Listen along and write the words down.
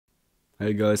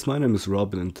Hey guys, my name is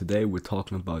Robin and today we're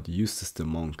talking about Eustace the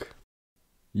Monk.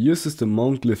 Eustace the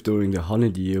Monk lived during the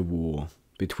Hundred Year War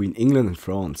between England and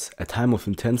France, a time of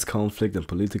intense conflict and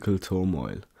political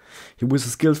turmoil. He was a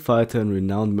skilled fighter and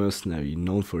renowned mercenary,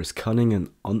 known for his cunning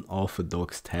and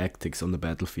unorthodox tactics on the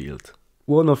battlefield.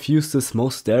 One of Eustace's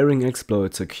most daring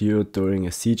exploits occurred during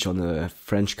a siege on a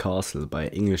French castle by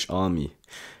an English army.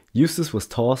 Eustace was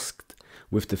tasked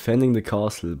with defending the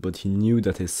castle, but he knew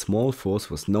that his small force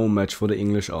was no match for the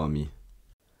English army.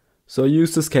 So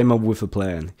Eustace came up with a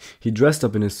plan. He dressed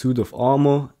up in a suit of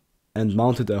armor and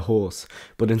mounted a horse,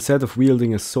 but instead of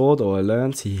wielding a sword or a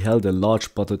lance, he held a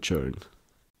large butter churn.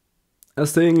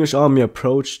 As the English army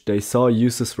approached, they saw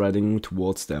Eustace riding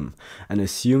towards them, and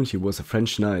assumed he was a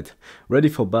French knight, ready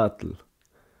for battle.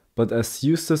 But as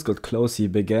Eustace got close, he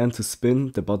began to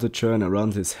spin the butter churn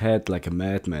around his head like a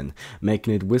madman,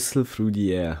 making it whistle through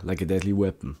the air like a deadly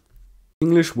weapon. The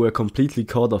English were completely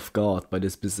caught off guard by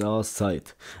this bizarre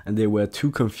sight, and they were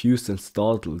too confused and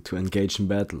startled to engage in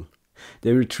battle.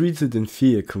 They retreated in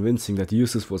fear, convincing that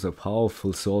Eustace was a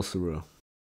powerful sorcerer.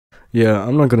 Yeah,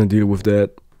 I'm not gonna deal with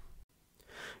that.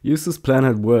 Eustace's plan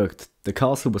had worked. The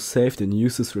castle was saved, and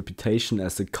Eustace's reputation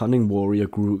as a cunning warrior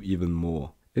grew even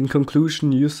more. In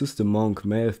conclusion, Eustace the Monk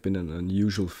may have been an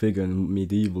unusual figure in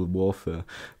medieval warfare,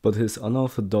 but his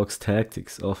unorthodox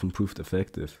tactics often proved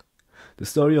effective. The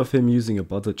story of him using a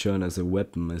butter churn as a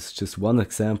weapon is just one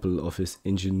example of his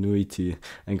ingenuity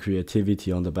and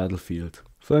creativity on the battlefield.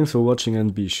 Thanks for watching,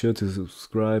 and be sure to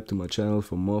subscribe to my channel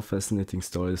for more fascinating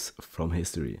stories from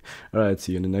history. Alright,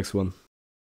 see you in the next one.